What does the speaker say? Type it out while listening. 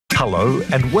Hello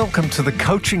and welcome to the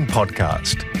Coaching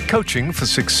Podcast, Coaching for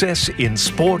Success in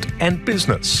Sport and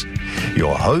Business.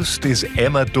 Your host is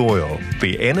Emma Doyle,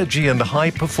 the energy and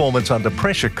high performance under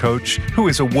pressure coach who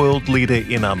is a world leader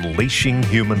in unleashing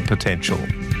human potential.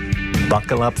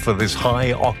 Buckle up for this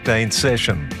high octane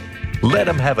session. Let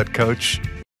 'em have it, coach.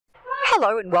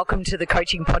 Hello and welcome to the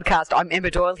Coaching Podcast. I'm Emma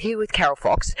Doyle here with Carol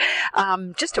Fox.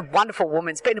 Just a wonderful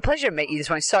woman. It's been a pleasure to meet you this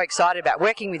morning. So excited about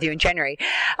working with you in January.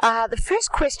 The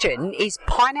first question is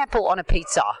pineapple on a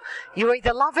pizza. You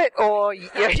either love it or you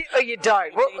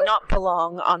don't. Do not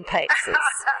belong on pizzas.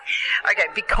 Okay,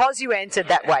 because you answered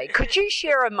that way, could you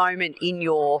share a moment in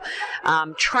your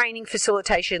training,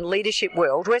 facilitation, leadership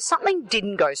world where something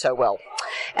didn't go so well?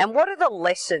 And what are the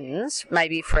lessons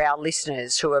maybe for our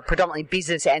listeners who are predominantly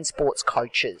business and sports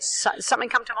coaches? Something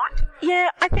come to mind? Yeah,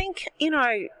 I think,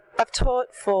 I've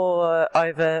taught for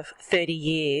over 30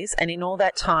 years, and in all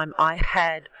that time I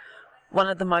had one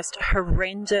of the most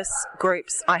horrendous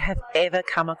groups I have ever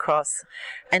come across,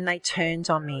 and they turned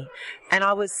on me. And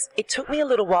it took me a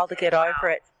little while to get over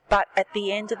it, but at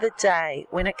the end of the day,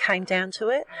 when it came down to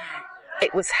it,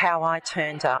 it was how I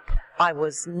turned up. I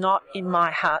was not in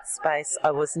my heart space.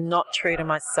 I was not true to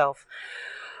myself.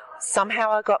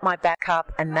 Somehow I got my back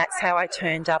up, and that's how I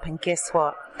turned up. And guess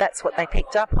what? That's what they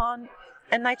picked up on,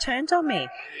 and they turned on me.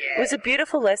 Yeah. It was a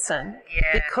beautiful lesson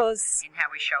because in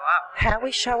how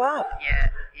we show up.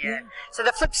 Yeah. So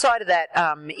the flip side of that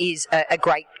is a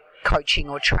great coaching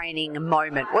or training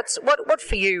moment. What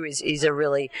for you is a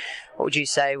really, what would you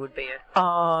say would be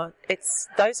a... It's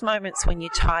those moments when you're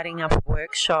tidying up a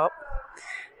workshop,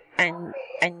 and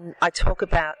I talk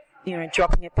about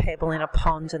dropping a pebble in a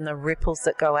pond and the ripples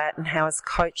that go out, and how as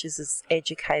coaches, as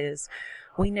educators,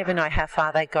 we never know how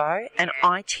far they go, and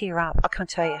I tear up. I can't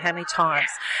tell you how many times.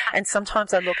 And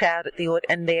sometimes I look out at the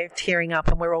and they're tearing up,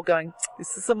 and we're all going,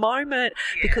 this is a moment,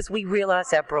 because we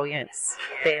realise our brilliance.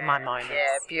 They're my moments.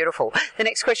 Yeah, beautiful. The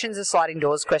next question is a sliding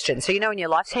doors question. So when your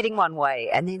life's heading one way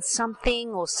and then something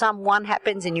or someone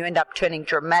happens and you end up turning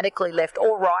dramatically left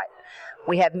or right.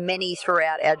 We have many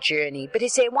throughout our journey, but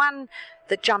is there one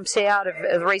that jumps out of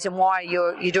the reason why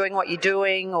you're doing what you're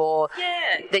doing, or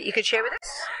that you could share with us?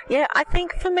 Yeah, I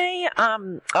think for me,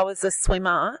 I was a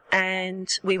swimmer, and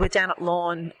we were down at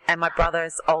Lawn, and my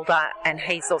brother's older, and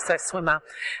he's also a swimmer,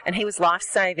 and he was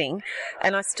life-saving,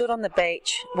 and I stood on the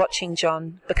beach watching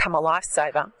John become a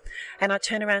lifesaver, and I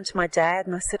turned around to my dad,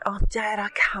 and I said, "Oh, Dad, I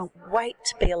can't wait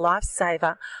to be a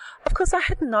lifesaver." Of course, I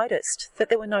hadn't noticed that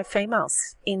there were no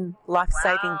females in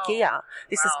life-saving gear.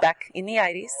 This is back in the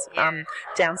 80s,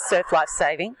 down surf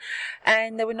life-saving.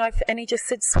 And there were and he just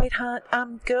said, "Sweetheart,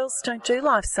 girls don't do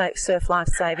surf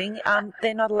life-saving.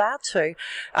 They're not allowed to."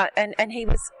 And he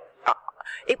was...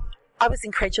 I was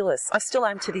incredulous. I still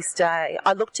am to this day.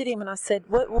 I looked at him and I said,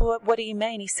 what do you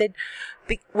mean? He said,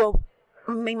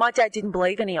 my dad didn't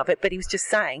believe any of it, but he was just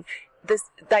saying,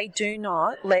 they do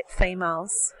not let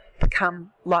females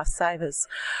become lifesavers.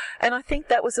 And I think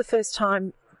that was the first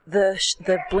time the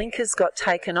blinkers got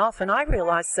taken off, and I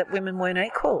realised that women weren't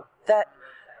equal, that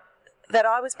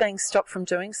I was being stopped from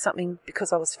doing something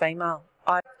because I was female.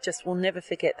 I just will never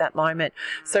forget that moment.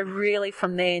 So really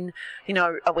from then,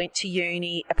 I went to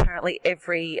uni. Apparently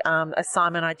every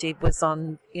assignment I did was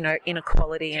on,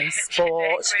 inequality in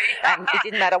sport. It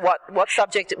didn't matter what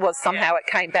subject it was, somehow it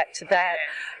came back to that.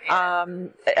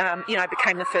 I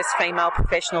became the first female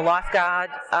professional lifeguard,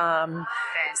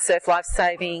 surf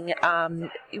lifesaving.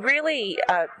 Really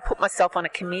put myself on a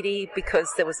committee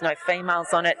because there was no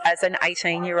females on it as an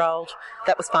 18-year-old.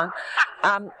 That was fun.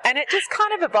 And it just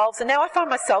kind of evolves. And now I find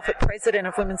myself at president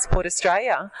of Women's Sport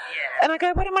Australia. And I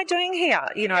go, what am I doing here?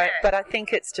 But I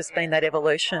think it's just been that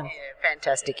evolution. Yeah,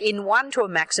 fantastic. In 1 to a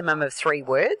maximum of 3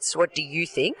 words, what do you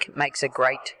think makes a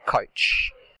great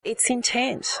coach? It's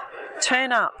intent.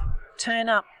 Turn up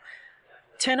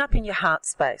in your heart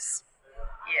space.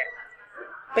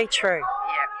 Yeah. Be true.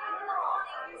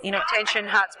 Yeah. Attention,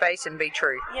 heart space, and be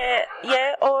true. Yeah.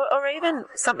 Or even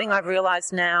something I've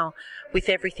realised now with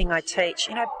everything I teach,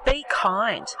 be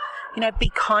kind.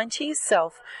 Be kind to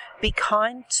yourself. Be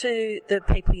kind to the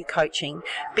people you're coaching.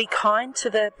 Be kind to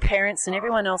the parents and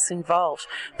everyone else involved,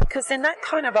 because then that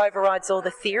kind of overrides all the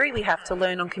theory we have to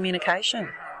learn on communication.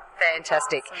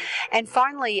 Fantastic. And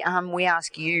finally, we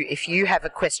ask you if you have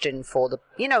a question for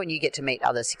when you get to meet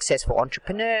other successful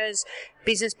entrepreneurs,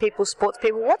 business people, sports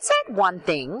people, what's that one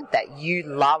thing that you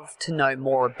love to know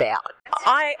more about?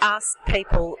 I ask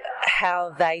people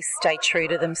how they stay true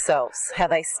to themselves, how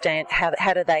they stand,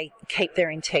 how do they keep their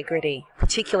integrity,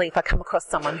 particularly if I come across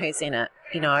someone who's in it,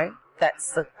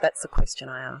 that's the question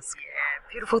I ask.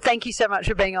 Yeah, beautiful. Thank you so much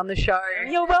for being on the show.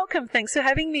 You're welcome. Thanks for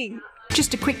having me.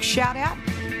 Just a quick shout out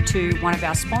to one of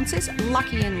our sponsors,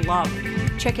 Lucky in Love.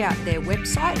 Check out their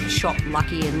website,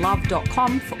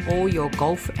 shopluckyinlove.com, for all your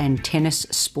golf and tennis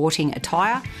sporting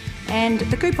attire. And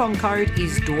the coupon code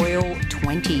is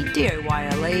Doyle20,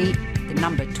 D-O-Y-L-E, the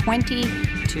number 20,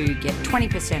 to get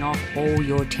 20% off all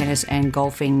your tennis and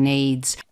golfing needs.